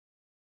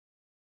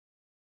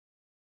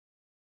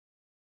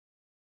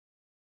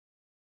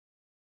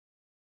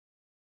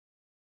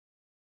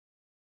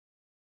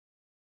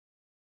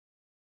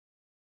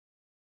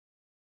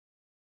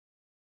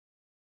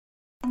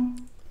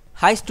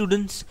Hi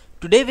students,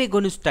 today we're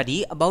going to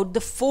study about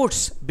the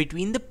force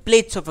between the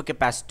plates of a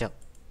capacitor.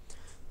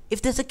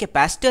 If there's a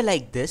capacitor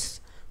like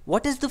this,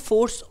 what is the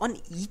force on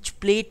each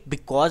plate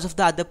because of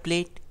the other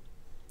plate?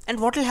 And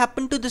what will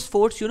happen to this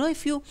force,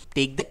 if you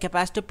take the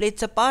capacitor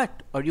plates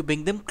apart or you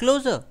bring them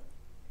closer?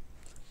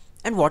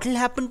 And what will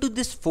happen to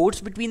this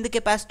force between the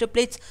capacitor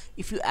plates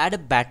if you add a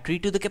battery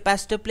to the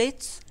capacitor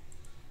plates?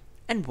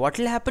 And what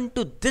will happen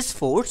to this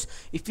force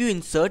if you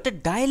insert a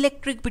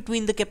dielectric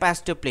between the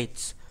capacitor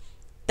plates?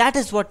 That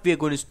is what we are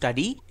going to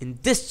study in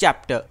this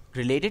chapter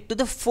related to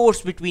the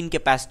force between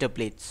capacitor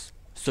plates.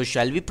 So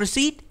shall we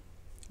proceed?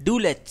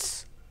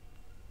 Let's.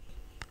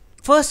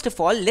 First of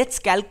all, let's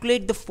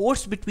calculate the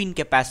force between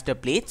capacitor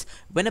plates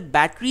when a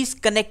battery is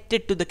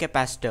connected to the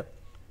capacitor.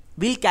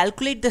 We'll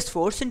calculate this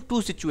force in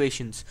two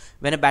situations,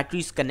 when a battery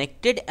is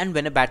connected and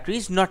when a battery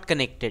is not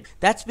connected.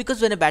 That's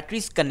because when a battery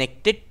is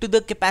connected to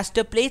the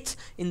capacitor plates,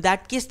 in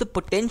that case the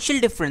potential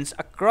difference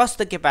across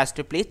the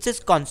capacitor plates is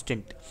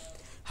constant.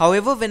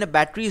 However, when a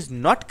battery is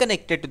not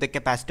connected to the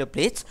capacitor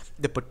plates,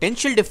 the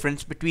potential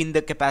difference between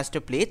the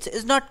capacitor plates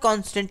is not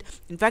constant.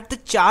 In fact, the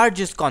charge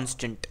is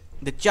constant,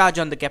 the charge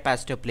on the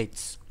capacitor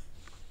plates.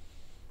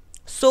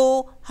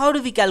 So, how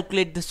do we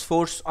calculate this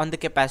force on the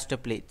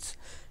capacitor plates?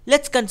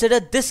 Let's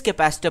consider this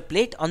capacitor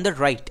plate on the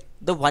right,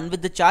 the one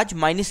with the charge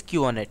minus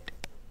Q on it.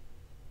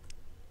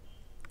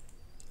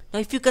 Now,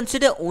 if you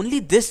consider only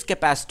this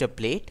capacitor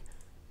plate,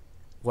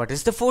 what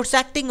is the force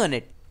acting on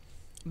it?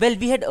 Well,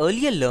 we had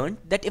earlier learned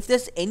that if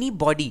there's any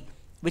body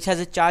which has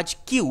a charge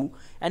Q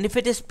and if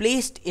it is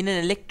placed in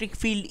an electric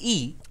field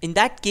E, in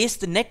that case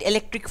the net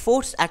electric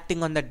force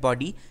acting on that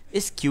body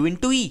is Q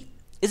into E,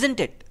 isn't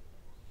it?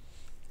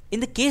 In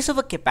the case of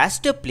a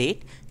capacitor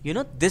plate,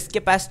 this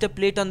capacitor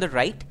plate on the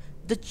right,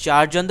 the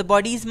charge on the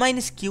body is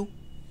minus Q.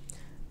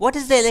 What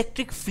is the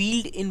electric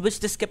field in which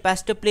this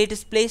capacitor plate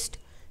is placed?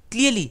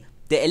 Clearly,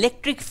 the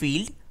electric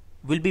field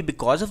will be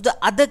because of the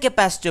other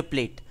capacitor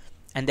plate,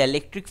 and the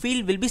electric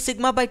field will be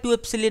sigma by 2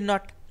 epsilon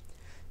naught.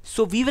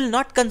 So we will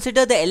not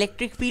consider the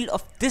electric field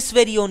of this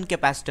very own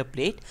capacitor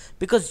plate,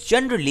 because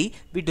generally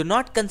we do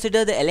not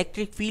consider the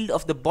electric field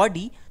of the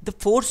body, the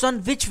force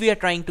on which we are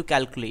trying to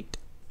calculate.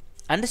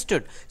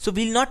 Understood? So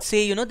we'll not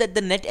say that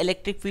the net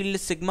electric field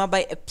is sigma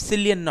by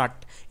epsilon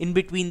naught in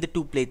between the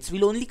two plates.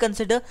 We'll only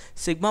consider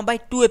sigma by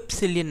 2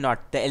 epsilon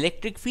naught, the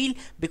electric field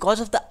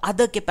because of the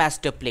other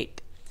capacitor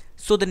plate.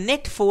 So the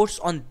net force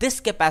on this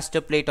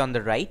capacitor plate on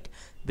the right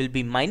will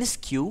be minus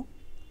Q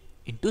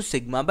into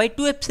sigma by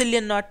 2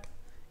 epsilon naught,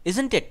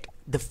 isn't it?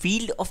 The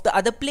field of the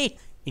other plate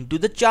into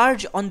the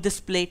charge on this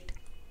plate.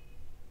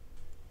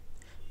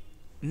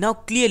 Now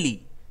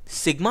clearly,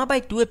 sigma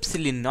by 2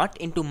 epsilon naught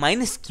into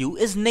minus Q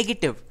is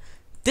negative.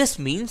 This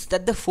means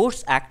that the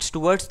force acts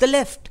towards the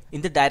left,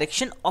 in the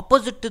direction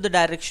opposite to the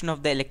direction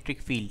of the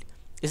electric field,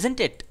 isn't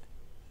it?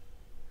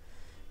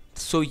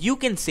 So you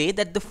can say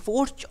that the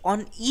force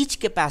on each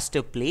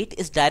capacitor plate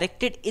is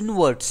directed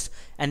inwards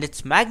and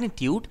its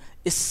magnitude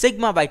is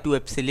sigma by 2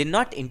 epsilon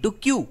naught into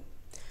Q.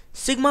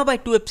 Sigma by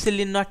 2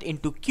 epsilon naught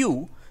into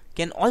Q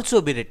can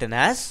also be written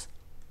as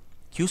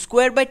Q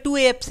square by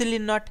 2a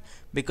epsilon naught,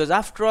 because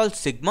after all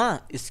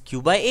sigma is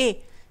Q by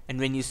a, and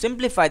when you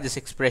simplify this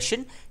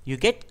expression you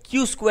get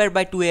Q square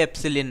by 2a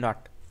epsilon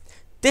naught.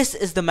 This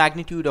is the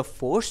magnitude of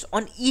force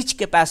on each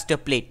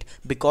capacitor plate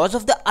because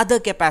of the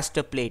other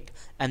capacitor plate,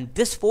 and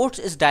this force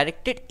is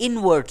directed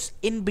inwards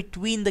in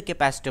between the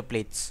capacitor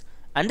plates.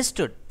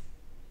 Understood?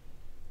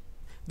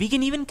 We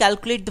can even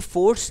calculate the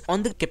force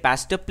on the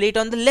capacitor plate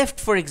on the left,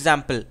 for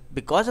example,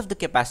 because of the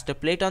capacitor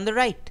plate on the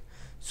right.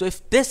 So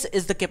if this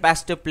is the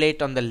capacitor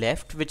plate on the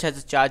left which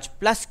has a charge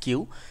plus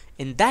Q,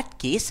 in that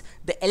case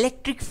the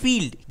electric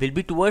field will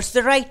be towards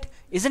the right,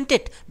 isn't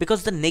it?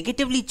 Because the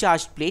negatively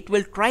charged plate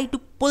will try to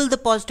pull the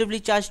positively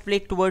charged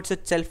plate towards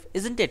itself,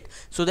 isn't it?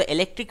 So the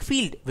electric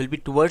field will be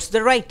towards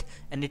the right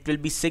and it will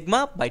be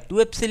sigma by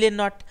 2 epsilon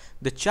naught.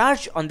 The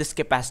charge on this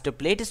capacitor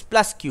plate is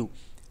plus Q.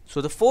 So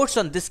the force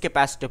on this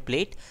capacitor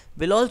plate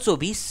will also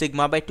be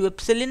sigma by 2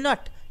 epsilon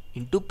naught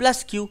into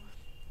plus Q.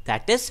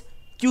 That is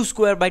Q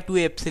square by 2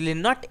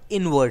 epsilon naught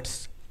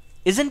inwards,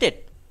 isn't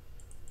it?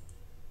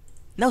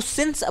 Now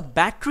since a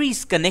battery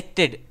is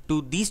connected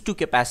to these two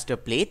capacitor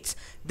plates,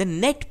 the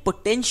net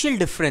potential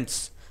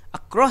difference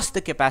across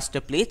the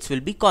capacitor plates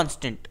will be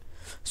constant.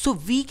 So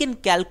we can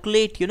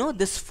calculate,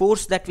 this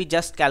force that we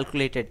just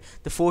calculated,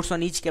 the force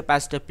on each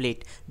capacitor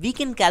plate. We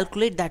can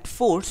calculate that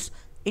force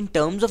in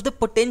terms of the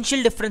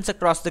potential difference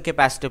across the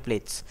capacitor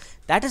plates.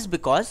 That is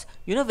because,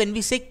 when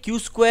we say Q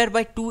square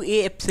by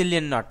 2a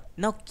epsilon naught,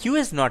 now Q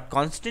is not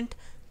constant,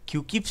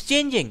 Q keeps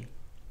changing,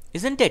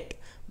 isn't it?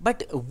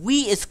 But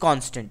V is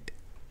constant.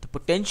 The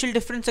potential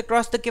difference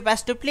across the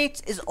capacitor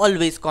plates is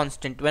always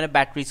constant when a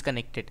battery is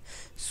connected.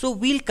 So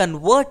we'll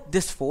convert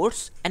this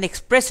force and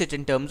express it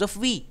in terms of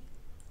V.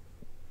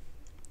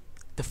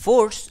 The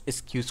force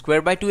is Q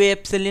square by 2a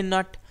epsilon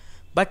naught,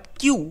 but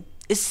Q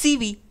is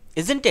CV,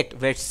 isn't it?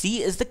 Where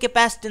C is the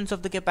capacitance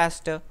of the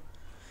capacitor.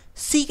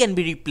 C can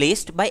be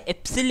replaced by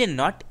epsilon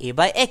naught A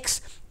by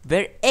X,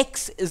 where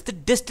X is the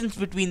distance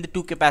between the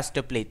two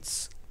capacitor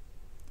plates.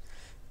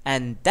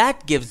 and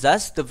that gives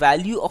us the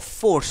value of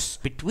force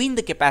between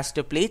the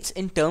capacitor plates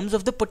in terms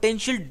of the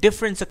potential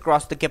difference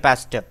across the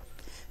capacitor.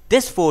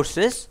 This force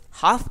is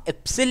half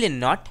epsilon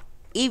naught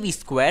AV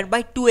square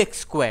by 2x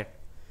square.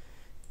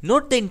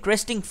 Note the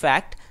interesting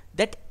fact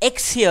that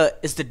x here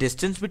is the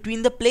distance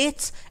between the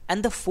plates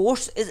and the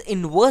force is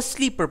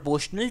inversely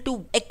proportional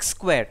to x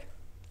square.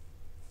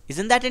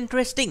 Isn't that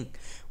interesting?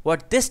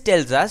 What this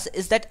tells us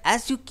is that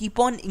as you keep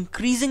on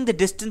increasing the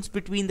distance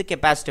between the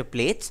capacitor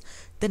plates,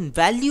 the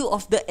value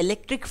of the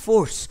electric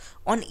force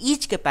on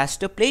each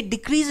capacitor plate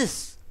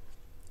decreases.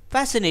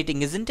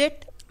 Fascinating, isn't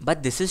it?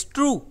 But this is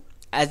true,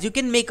 as you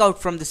can make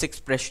out from this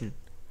expression.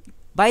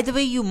 By the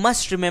way, you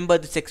must remember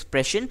this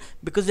expression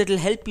because it will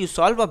help you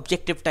solve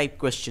objective type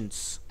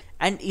questions.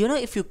 And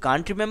if you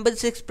can't remember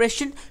this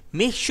expression,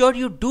 make sure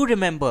you do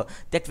remember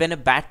that when a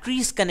battery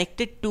is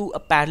connected to a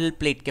parallel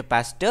plate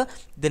capacitor,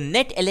 the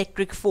net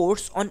electric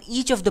force on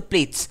each of the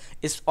plates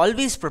is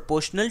always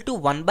proportional to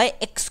 1 by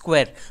x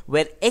square,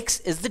 where x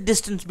is the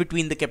distance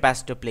between the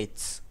capacitor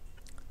plates.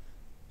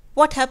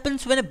 What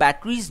happens when a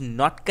battery is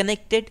not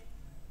connected?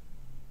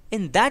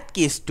 In that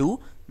case too,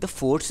 the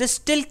force is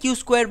still q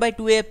square by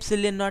 2a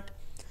epsilon naught.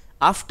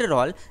 After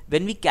all,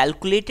 when we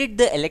calculated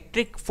the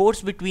electric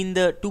force between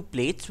the two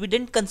plates, we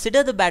didn't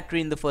consider the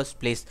battery in the first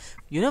place.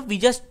 We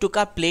just took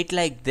our plate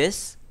like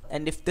this,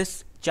 and if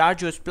this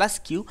charge was plus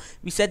q,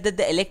 we said that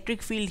the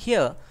electric field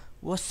here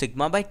was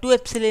sigma by 2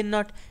 epsilon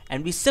naught,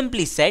 and we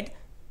simply said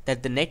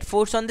that the net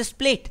force on this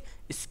plate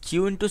is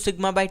q into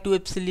sigma by 2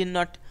 epsilon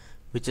naught,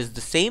 which is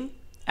the same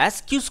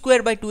as q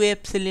square by 2a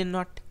epsilon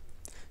naught.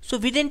 So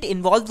we didn't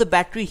involve the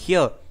battery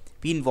here.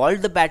 We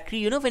involved the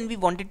battery, when we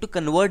wanted to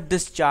convert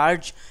this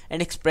charge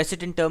and express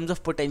it in terms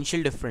of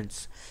potential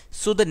difference.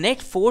 So the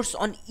net force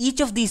on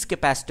each of these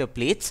capacitor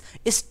plates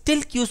is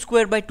still q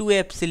square by 2a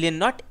epsilon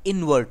naught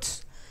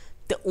inwards.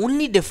 The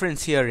only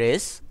difference here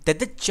is that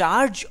the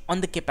charge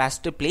on the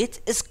capacitor plates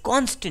is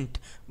constant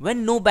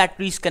when no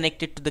battery is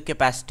connected to the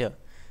capacitor.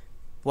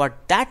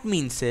 What that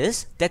means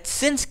is that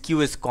since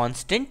q is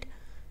constant,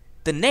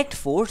 the net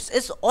force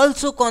is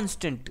also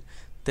constant.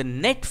 The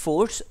net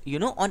force,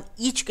 on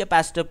each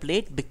capacitor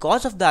plate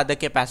because of the other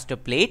capacitor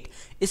plate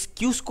is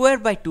q square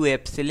by 2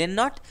 epsilon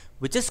naught,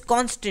 which is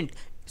constant.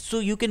 So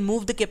you can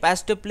move the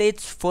capacitor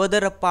plates further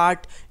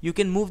apart, you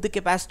can move the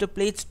capacitor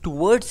plates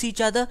towards each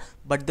other,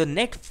 but the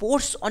net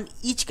force on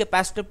each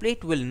capacitor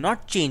plate will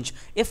not change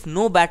if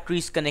no battery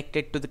is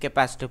connected to the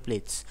capacitor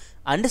plates.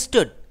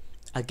 Understood?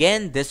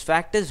 Again, this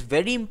fact is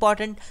very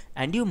important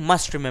and you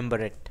must remember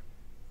it.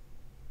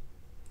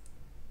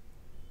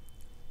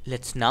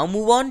 Let's now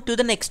move on to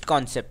the next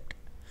concept.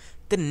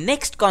 The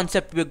next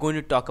concept we're going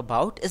to talk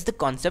about is the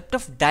concept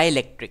of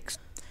dielectrics.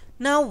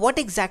 Now, what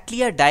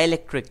exactly are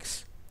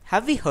dielectrics?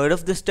 Have we heard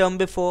of this term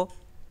before?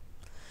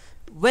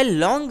 Well,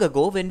 long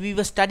ago when we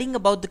were studying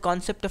about the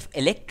concept of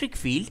electric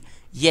field,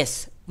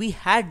 yes, we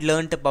had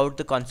learnt about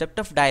the concept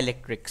of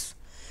dielectrics.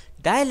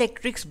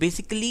 Dielectrics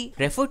basically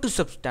refer to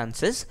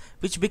substances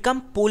which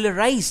become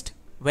polarized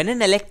when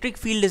an electric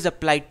field is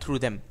applied through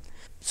them.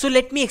 So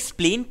let me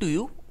explain to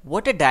you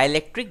what a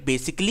dielectric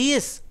basically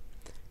is.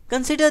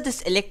 Consider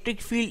this electric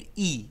field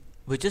E,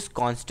 which is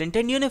constant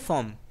and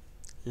uniform,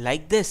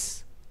 like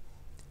this.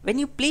 When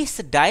you place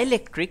a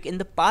dielectric in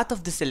the path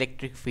of this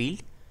electric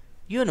field,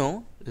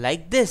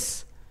 like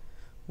this.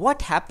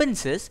 What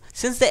happens is,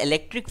 since the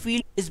electric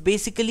field is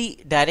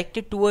basically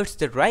directed towards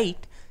the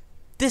right,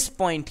 this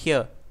point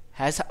here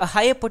has a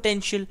higher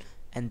potential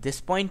and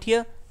this point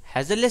here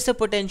has a lesser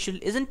potential,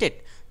 isn't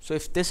it? So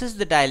if this is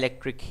the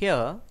dielectric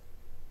here,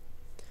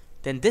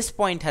 then this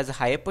point has a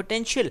higher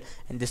potential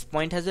and this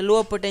point has a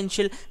lower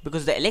potential,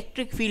 because the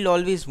electric field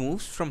always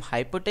moves from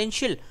high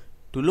potential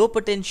to low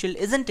potential,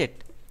 isn't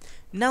it?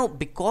 Now,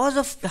 because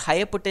of the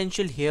higher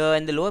potential here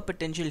and the lower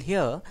potential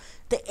here,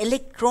 the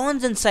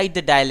electrons inside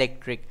the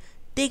dielectric,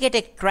 they get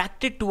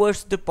attracted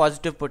towards the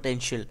positive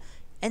potential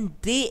and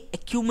they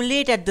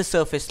accumulate at the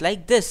surface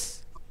like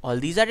this. All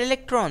these are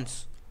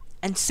electrons.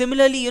 And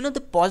similarly, the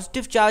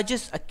positive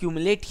charges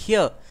accumulate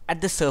here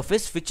at the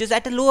surface, which is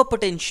at a lower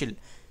potential.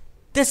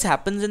 This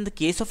happens in the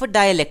case of a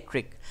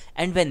dielectric,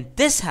 and when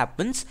this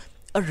happens,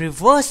 a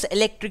reverse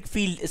electric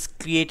field is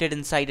created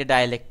inside a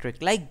dielectric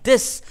like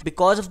this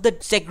because of the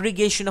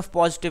segregation of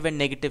positive and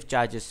negative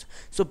charges.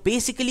 So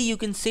basically you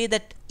can say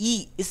that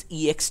E is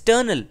E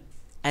external,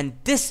 and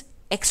this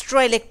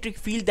extra electric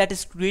field that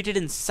is created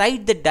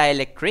inside the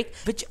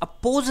dielectric, which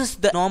opposes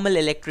the normal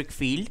electric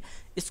field,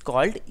 is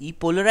called E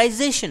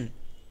polarization.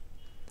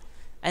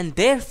 And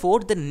therefore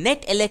the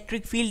net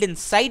electric field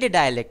inside a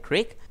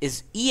dielectric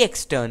is E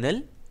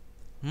external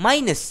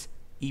minus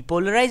E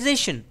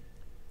polarization.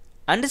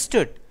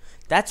 Understood?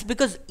 That's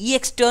because E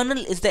external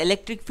is the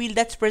electric field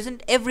that's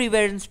present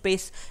everywhere in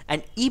space,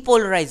 and E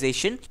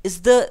polarization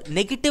is the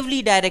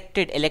negatively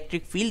directed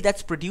electric field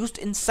that's produced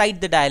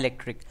inside the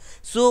dielectric.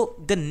 So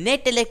the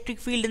net electric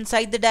field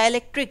inside the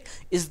dielectric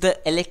is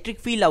the electric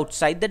field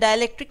outside the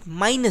dielectric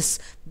minus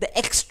the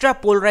extra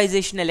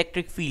polarization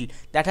electric field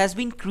that has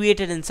been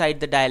created inside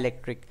the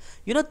dielectric.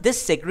 You know,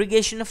 this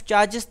segregation of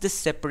charges, this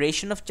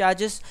separation of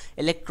charges,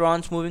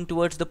 electrons moving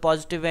towards the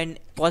positive end,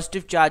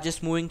 positive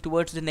charges moving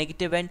towards the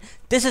negative end,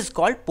 this is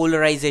called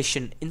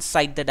polarization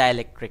inside the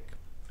dielectric.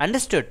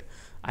 Understood?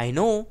 I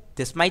know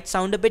this might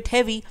sound a bit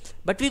heavy,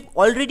 but we've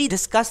already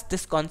discussed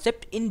this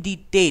concept in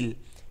detail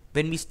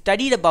when we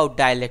studied about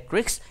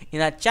dielectrics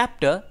in our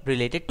chapter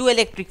related to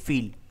electric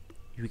field.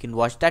 You can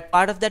watch that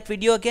part of that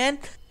video again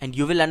and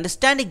you will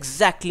understand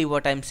exactly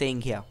what I'm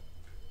saying here.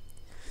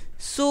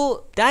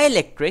 So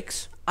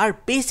dielectrics are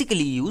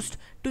basically used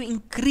to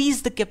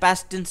increase the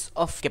capacitance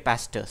of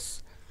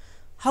capacitors.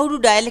 How do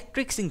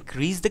dielectrics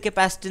increase the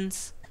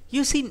capacitance?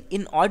 You see,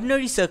 in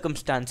ordinary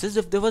circumstances,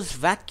 if there was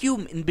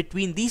vacuum in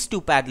between these two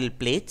parallel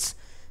plates,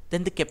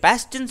 then the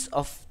capacitance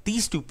of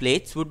these two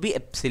plates would be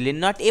epsilon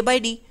naught A by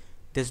D.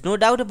 There's no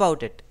doubt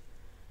about it.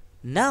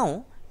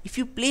 Now, if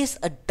you place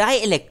a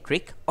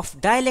dielectric of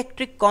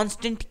dielectric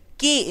constant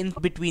K in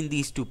between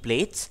these two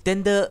plates,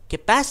 then the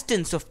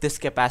capacitance of this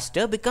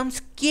capacitor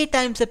becomes K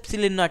times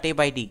epsilon naught A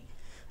by D.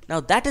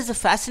 Now that is a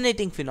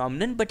fascinating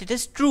phenomenon, but it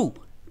is true.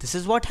 This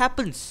is what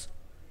happens.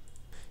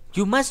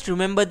 You must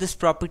remember this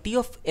property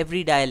of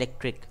every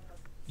dielectric.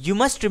 You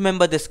must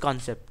remember this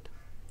concept.